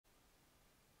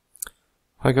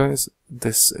Hi guys,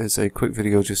 this is a quick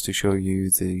video just to show you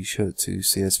the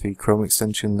Shirt2CSV Chrome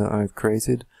extension that I've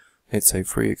created. It's a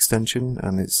free extension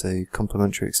and it's a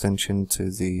complementary extension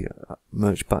to the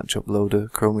Merch Batch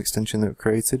Uploader Chrome extension that I've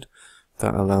created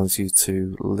that allows you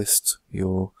to list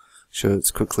your shirts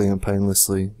quickly and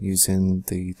painlessly using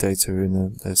the data in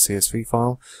a CSV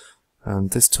file.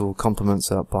 And this tool complements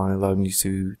that by allowing you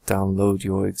to download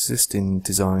your existing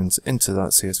designs into that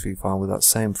CSV file with that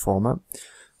same format.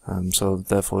 So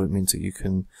therefore it means that you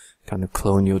can kind of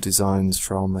clone your designs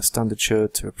from a standard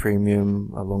shirt to a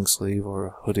premium, a long sleeve or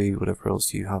a hoodie, whatever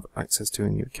else you have access to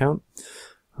in your account.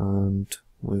 And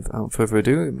without further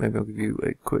ado, maybe I'll give you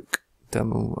a quick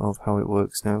demo of how it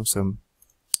works now. So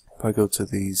if I go to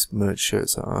these merch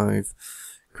shirts that I've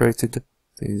created,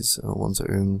 these are ones that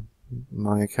are in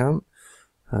my account.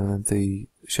 The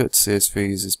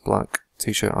Shirt2CSV is this black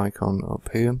t-shirt icon up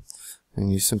here,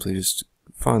 and you simply just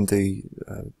find the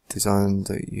design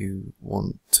that you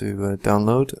want to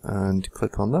download and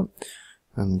click on that,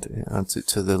 and it adds it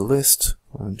to the list.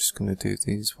 I'm just going to do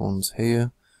these ones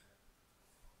here.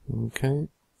 Okay, and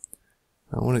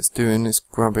what it's doing is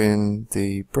grabbing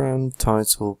the brand,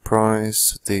 title,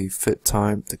 price, the fit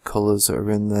type, the colours that are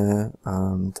in there,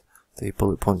 and the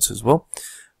bullet points as well.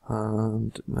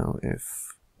 And now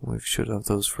if we should have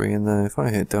those three in there, if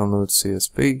I hit download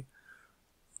CSV,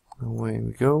 away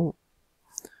we go.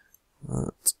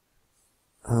 That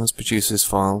has produced this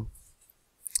file.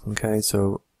 Okay,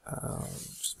 so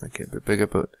just make it a bit bigger,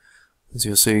 but as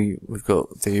you'll see, we've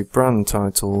got the brand,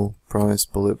 title, price,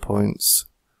 bullet points,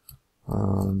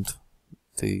 and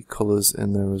the colours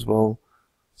in there as well.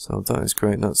 So that is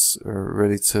great. That's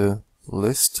ready to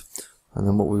list. And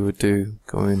then what we would do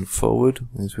going forward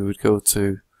is we would go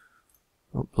to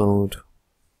upload.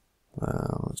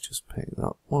 Let's just pick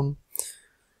that one.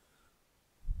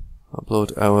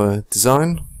 Upload our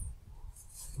design,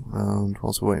 and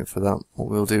whilst we're waiting for that, what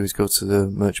we'll do is go to the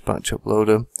Merch Batch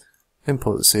Uploader,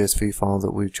 import the CSV file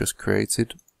that we've just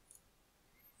created.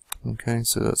 Okay,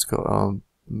 so that's got our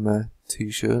meh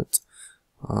t-shirt,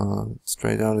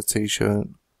 straight out of t-shirt,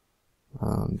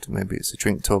 and maybe it's a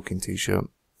drink talking t-shirt.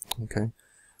 Okay,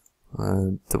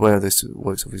 the way this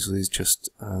works obviously is just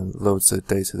loads the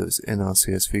data that's in our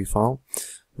CSV file.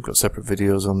 We've got separate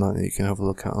videos on that you can have a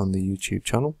look at on the YouTube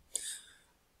channel.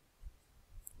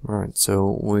 Right,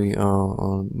 so we are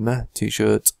on meh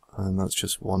t-shirt, and that's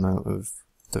just one out of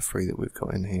the three that we've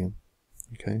got in here.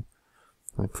 Okay,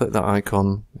 I click that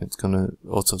icon, it's going to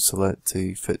auto select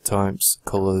the fit types,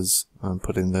 colours, and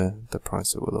put in the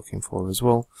price that we're looking for as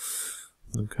well.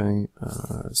 Okay,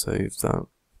 save that.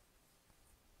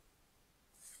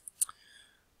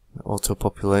 It auto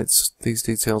populates these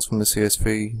details from the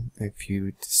CSV. If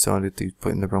you decided to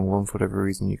put in the wrong one for whatever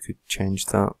reason, you could change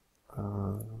that.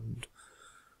 And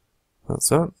that's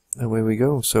that. Away we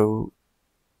go. So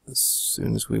as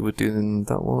soon as we were doing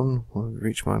that one, we'll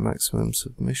reach my maximum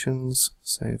submissions.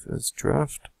 Save as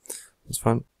draft. That's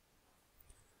fine.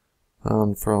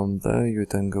 And from there, you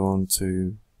would then go on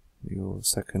to your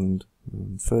second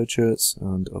and third shirts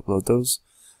and upload those.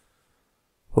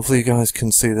 Hopefully you guys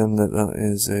can see then that that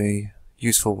is a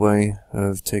useful way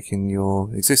of taking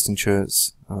your existing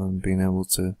shirts and being able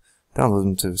to download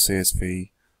them to the CSV.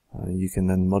 You can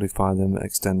then modify them,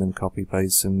 extend them, copy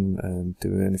paste them, and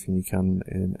do anything you can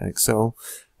in Excel,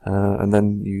 and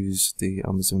then use the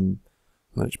Amazon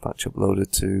Merch Batch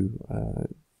Uploader to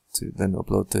then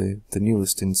upload the new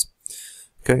listings.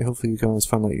 Okay, hopefully you guys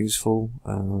found that useful.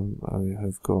 I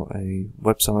have got a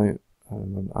website,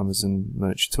 Amazon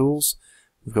Merch Tools.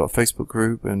 We've got a Facebook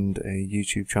group and a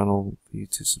YouTube channel for you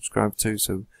to subscribe to,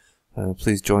 so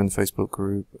please join the Facebook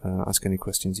group, ask any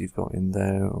questions you've got in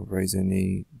there, or raise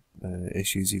any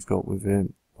issues you've got with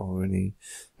it, or any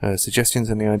suggestions,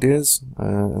 any ideas,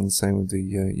 and the same with the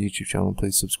YouTube channel.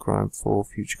 Please subscribe for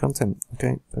future content.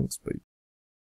 Okay, thanks, bye.